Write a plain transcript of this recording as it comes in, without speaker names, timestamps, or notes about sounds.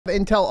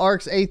Intel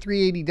Arc's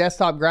A380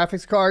 desktop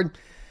graphics card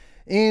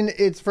in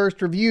its first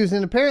reviews,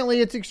 and apparently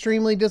it's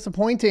extremely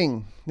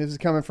disappointing. This is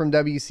coming from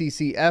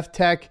WCCF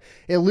Tech.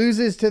 It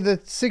loses to the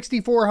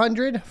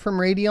 6400 from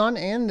Radeon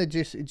and the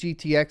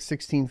GTX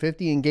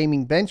 1650 in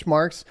gaming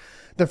benchmarks.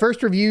 The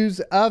first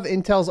reviews of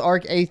Intel's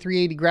Arc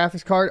A380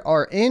 graphics card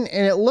are in,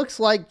 and it looks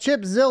like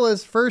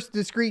Chipzilla's first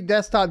discrete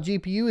desktop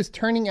GPU is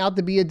turning out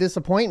to be a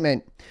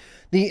disappointment.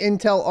 The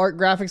Intel Arc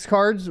graphics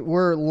cards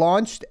were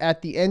launched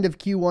at the end of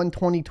Q1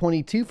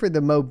 2022 for the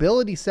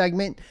mobility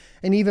segment,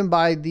 and even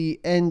by the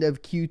end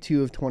of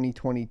Q2 of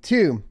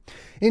 2022.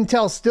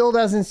 Intel still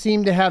doesn't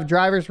seem to have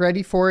drivers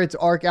ready for its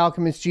Arc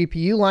Alchemist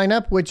GPU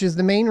lineup, which is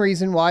the main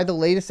reason why the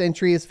latest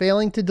entry is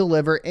failing to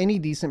deliver any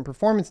decent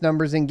performance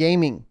numbers in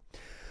gaming.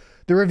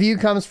 The review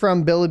comes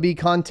from Bilibee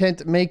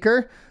content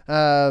maker.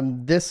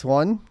 This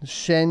one,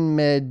 Shen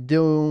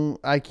Medung.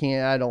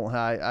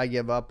 I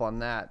give up on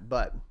that,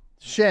 but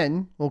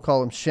Shen, we'll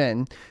call him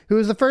Shen, who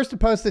was the first to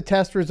post the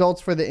test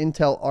results for the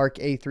Intel Arc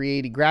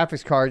A380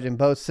 graphics cards in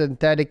both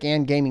synthetic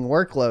and gaming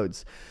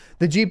workloads.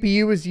 The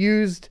GPU was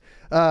used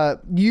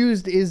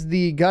is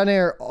the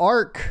Gunner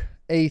Arc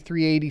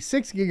A380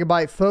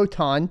 6GB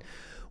Photon,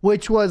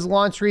 which was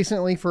launched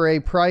recently for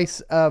a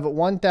price of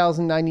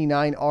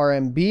 1,099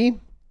 RMB,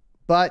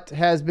 but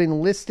has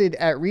been listed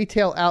at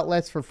retail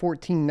outlets for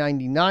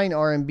 1,499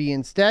 RMB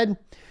instead.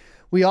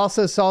 We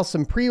also saw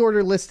some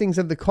pre-order listings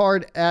of the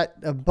card at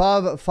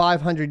above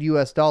 500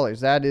 US dollars.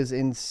 That is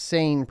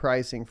insane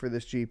pricing for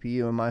this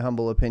GPU, in my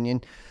humble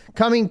opinion.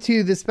 Coming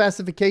to the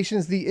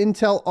specifications, the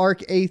Intel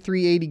Arc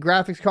A380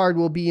 graphics card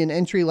will be an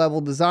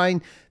entry-level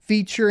design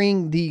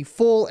featuring the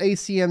full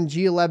ACM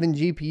G11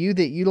 GPU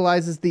that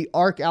utilizes the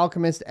Arc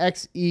Alchemist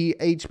XE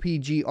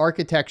HPG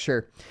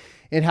architecture.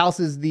 It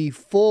houses the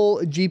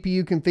full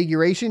GPU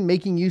configuration,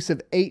 making use of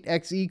 8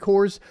 XE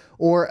cores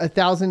or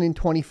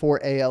 1024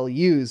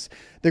 ALUs.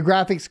 The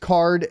graphics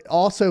card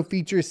also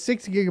features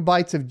 6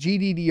 GB of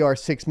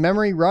GDDR6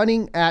 memory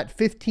running at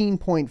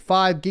 15.5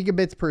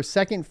 gigabits per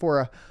second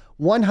for a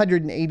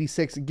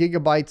 186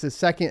 gigabytes a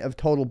second of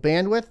total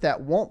bandwidth.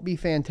 That won't be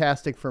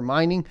fantastic for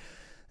mining.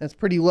 That's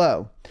pretty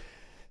low.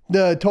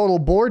 The total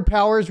board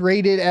power is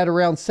rated at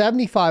around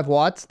 75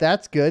 watts.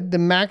 That's good. The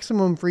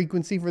maximum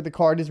frequency for the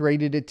card is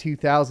rated at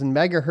 2000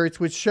 megahertz,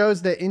 which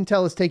shows that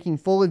Intel is taking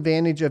full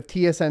advantage of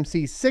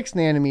TSMC's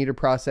 6nm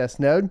process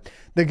node.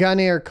 The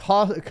Gunner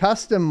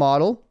custom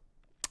model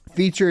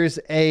features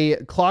a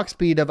clock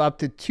speed of up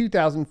to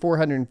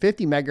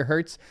 2450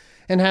 megahertz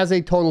and has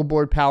a total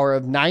board power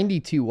of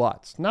 92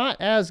 watts. Not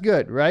as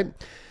good, right?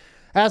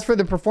 As for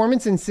the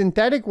performance in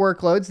synthetic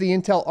workloads, the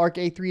Intel Arc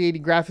A380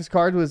 graphics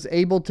card was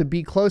able to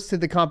be close to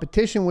the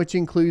competition, which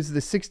includes the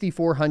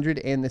 6400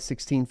 and the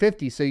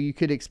 1650. So you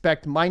could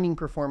expect mining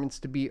performance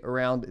to be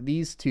around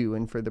these two,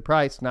 and for the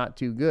price, not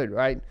too good,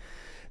 right?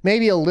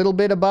 Maybe a little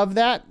bit above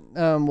that,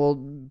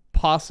 well,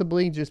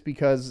 possibly, just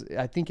because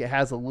I think it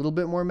has a little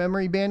bit more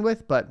memory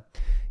bandwidth, but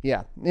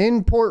yeah.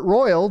 In Port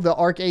Royal, the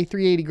Arc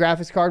A380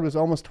 graphics card was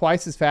almost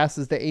twice as fast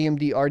as the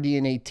AMD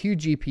RDNA 2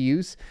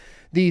 GPUs.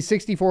 The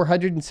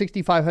 6400 and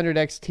 6500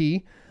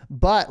 XT,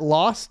 but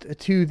lost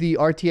to the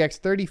RTX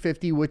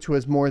 3050, which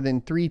was more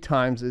than 3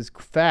 times as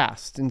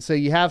fast. And so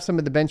you have some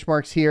of the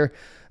benchmarks here.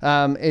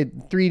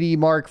 3D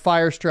Mark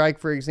Firestrike,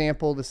 for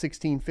example, the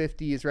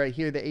 1650 is right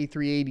here. The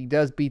A380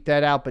 does beat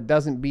that out, but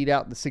doesn't beat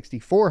out the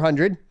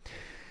 6400.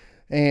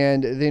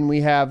 And then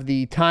we have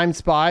the Time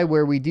Spy,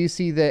 where we do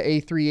see the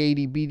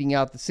A380 beating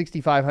out the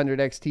 6500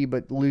 XT,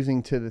 but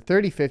losing to the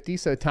 3050.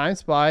 So Time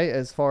Spy,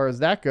 as far as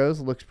that goes,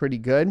 looks pretty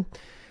good.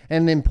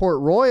 And then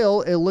Port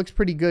Royal, it looks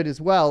pretty good as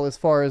well as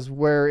far as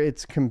where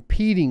it's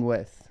competing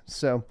with.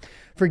 So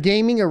for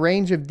gaming, a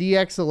range of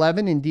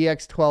DX11 and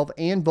DX12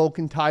 and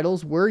Vulkan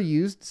titles were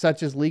used,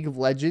 such as League of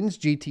Legends,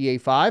 GTA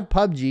 5,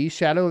 PUBG,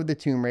 Shadow of the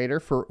Tomb Raider,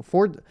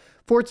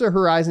 Forza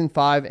Horizon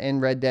 5,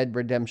 and Red Dead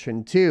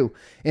Redemption 2.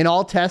 In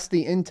all tests,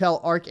 the Intel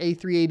Arc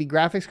A380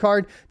 graphics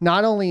card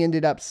not only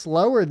ended up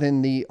slower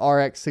than the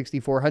RX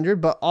 6400,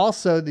 but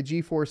also the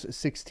GeForce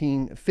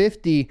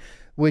 1650,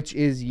 which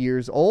is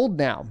years old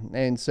now.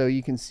 And so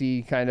you can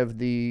see kind of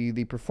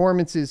the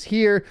performances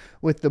here,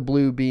 with the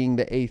blue being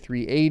the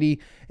A380.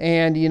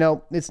 And, you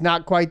know, it's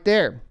not quite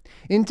there.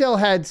 Intel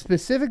had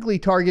specifically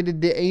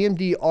targeted the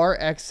AMD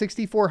RX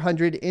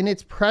 6400 in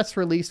its press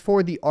release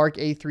for the Arc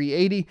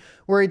A380,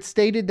 where it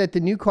stated that the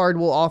new card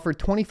will offer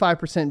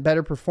 25%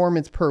 better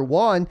performance per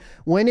one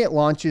when it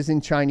launches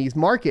in Chinese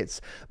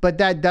markets. But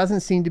that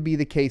doesn't seem to be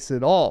the case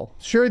at all.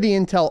 Sure, the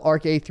Intel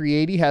Arc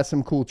A380 has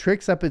some cool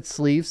tricks up its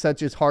sleeve,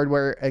 such as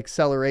hardware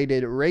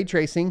accelerated ray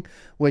tracing,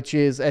 which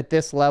is at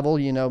this level,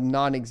 you know,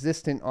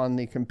 non-existent on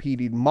the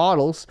competing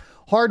models.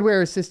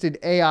 Hardware assisted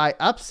AI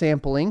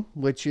upsampling,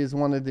 which is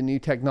one of the new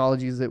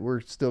technologies that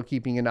we're still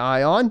keeping an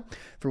eye on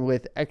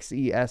with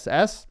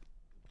XESS,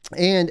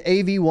 and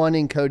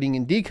AV1 encoding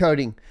and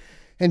decoding,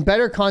 and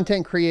better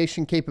content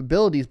creation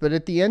capabilities. But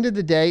at the end of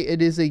the day,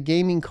 it is a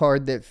gaming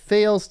card that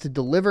fails to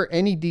deliver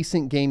any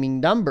decent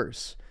gaming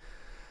numbers.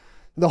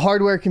 The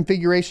hardware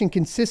configuration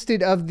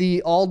consisted of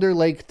the Alder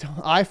Lake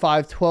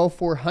i5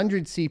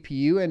 12400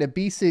 CPU and a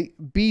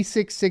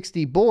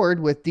B660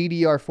 board with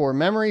DDR4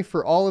 memory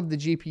for all of the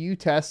GPU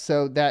tests,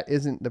 so that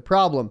isn't the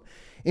problem.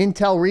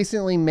 Intel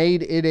recently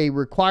made it a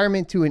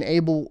requirement to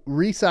enable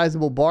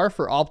resizable bar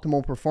for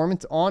optimal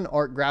performance on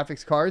ARC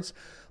graphics cards.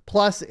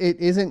 Plus, it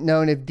isn't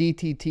known if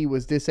DTT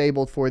was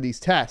disabled for these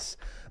tests.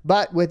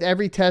 But with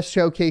every test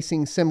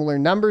showcasing similar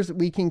numbers,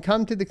 we can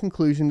come to the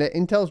conclusion that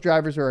Intel's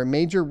drivers are a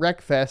major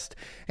wreckfest,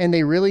 and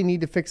they really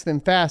need to fix them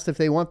fast if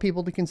they want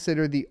people to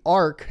consider the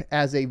ARC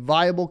as a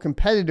viable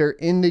competitor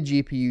in the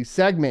GPU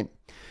segment.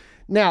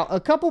 Now, a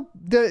couple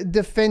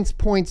defense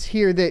points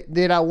here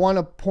that I want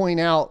to point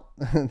out,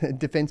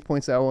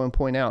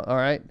 all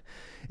right,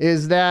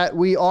 is that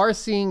we are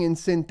seeing in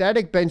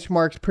synthetic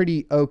benchmarks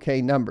pretty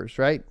okay numbers,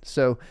 right?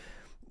 So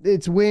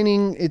it's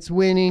winning,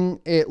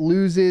 it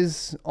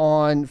loses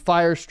on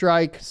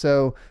Firestrike,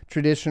 so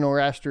traditional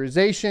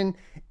rasterization.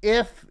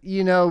 If,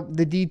 you know,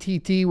 the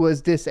DTT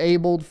was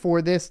disabled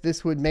for this,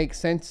 this would make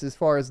sense as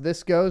far as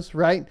this goes,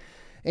 right?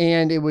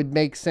 And it would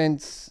make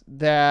sense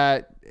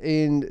that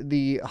in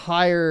the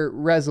higher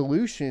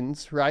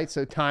resolutions, right?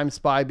 So Time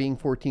Spy being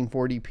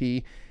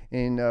 1440p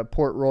and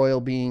Port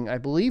Royal being, I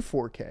believe,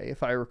 4K,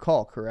 if I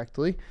recall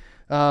correctly,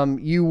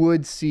 you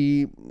would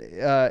see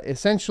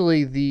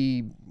essentially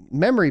the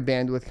memory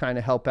bandwidth kind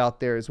of help out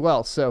there as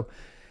well. So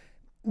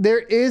there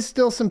is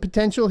still some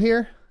potential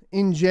here.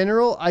 In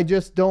general, I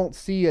just don't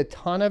see a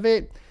ton of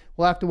it.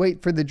 We'll have to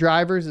wait for the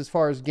drivers as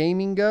far as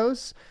gaming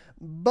goes,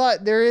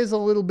 but there is a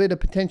little bit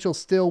of potential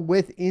still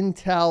with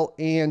Intel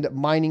and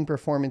mining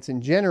performance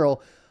in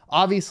general.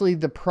 Obviously,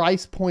 the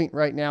price point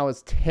right now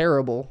is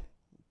terrible,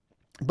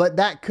 but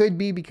that could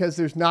be because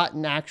there's not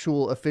an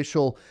actual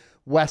official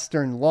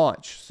Western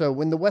launch. So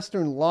when the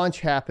Western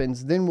launch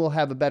happens, then we'll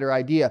have a better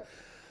idea.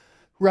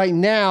 Right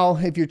now,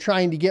 if you're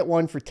trying to get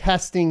one for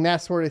testing, that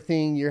sort of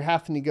thing, you're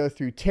having to go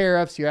through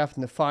tariffs. You're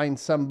having to find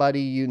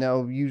somebody, you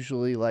know,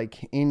 usually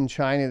like in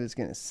China that's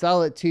going to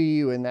sell it to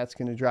you, and that's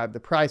going to drive the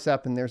price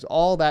up. And there's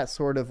all that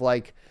sort of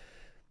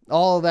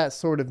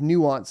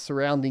nuance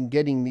surrounding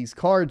getting these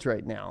cards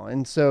right now.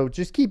 And so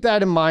just keep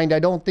that in mind. I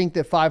don't think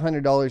that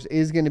 $500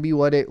 is going to be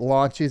what it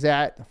launches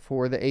at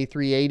for the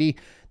A380.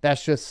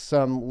 That's just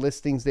some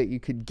listings that you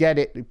could get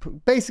it,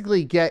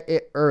 basically get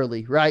it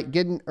early, right?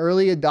 Get an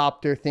early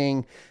adopter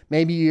thing.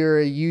 Maybe you're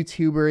a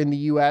YouTuber in the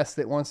US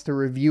that wants to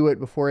review it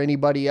before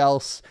anybody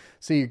else.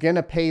 So you're going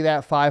to pay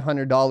that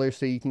 $500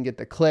 so you can get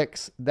the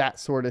clicks,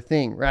 that sort of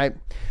thing, right?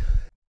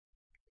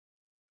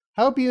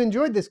 I hope you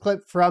enjoyed this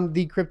clip from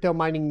the Crypto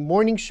Mining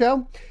Morning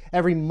Show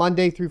every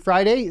Monday through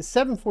Friday,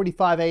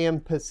 7:45 a.m.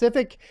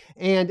 Pacific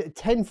and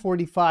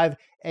 10:45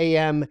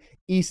 a.m.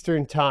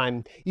 Eastern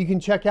Time. You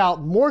can check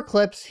out more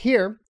clips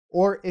here,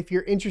 or if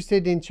you're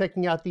interested in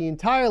checking out the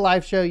entire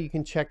live show, you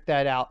can check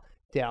that out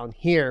down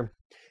here.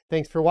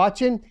 Thanks for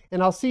watching,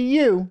 and I'll see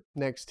you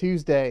next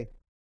Tuesday.